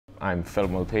I'm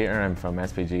Mulpeter, I'm from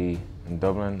SPG in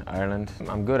Dublin, Ireland.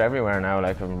 I'm good everywhere now,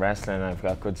 like I'm wrestling, I've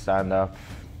got good stand-up,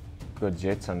 good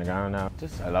jits on the ground now.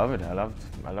 I love it, I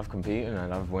love competing, I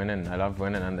love winning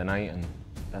on the night, and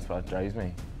that's what drives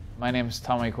me. My name's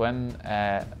Tommy Quinn,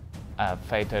 a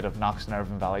fight out of Knox and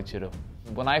Irvine Valley Judo.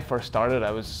 When I first started,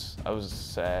 I was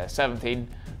 17,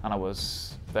 and I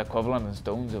was the equivalent in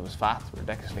stones. It was fat,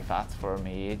 ridiculously fat for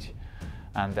my age.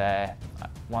 And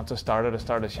once I started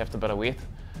to shift a bit of weight,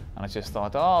 and I just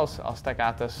thought, oh, I'll stick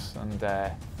at this,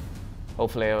 and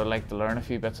hopefully I would like to learn a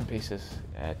few bits and pieces.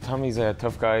 Tommy's a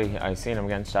tough guy. I've seen him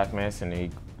against Jack Mason.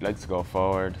 He likes to go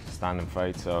forward, stand and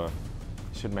fight, so it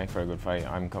should make for a good fight.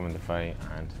 I'm coming to fight,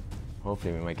 and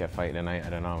hopefully we might get fight tonight. I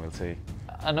don't know, we'll see.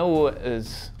 I know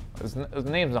his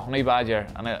name's a Honey Badger,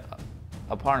 and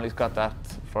apparently he's got that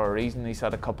for a reason. He's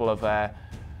had a couple of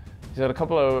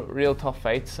real tough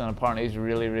fights, and apparently he's a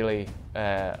really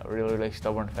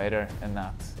stubborn fighter in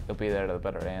that he'll be there to the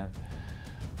bitter end.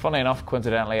 Funny enough,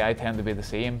 coincidentally, I tend to be the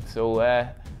same, so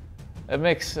it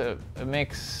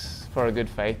makes for a good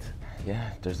fight.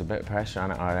 Yeah, there's a bit of pressure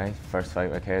on it, alright. First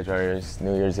fight with Cage Warriors,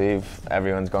 New Year's Eve,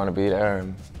 everyone's going to be there,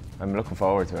 and I'm looking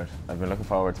forward to it. I've been looking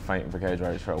forward to fighting for Cage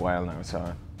Warriors for a while now,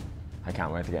 so I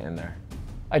can't wait to get in there.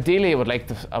 Ideally, I would like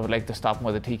to stop him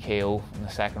with a TKO in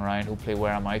the second round, hopefully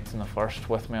wear him out in the first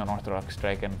with me on orthodox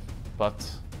striking, but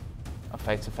a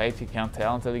fight's a fight, you can't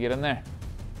tell until you get in there.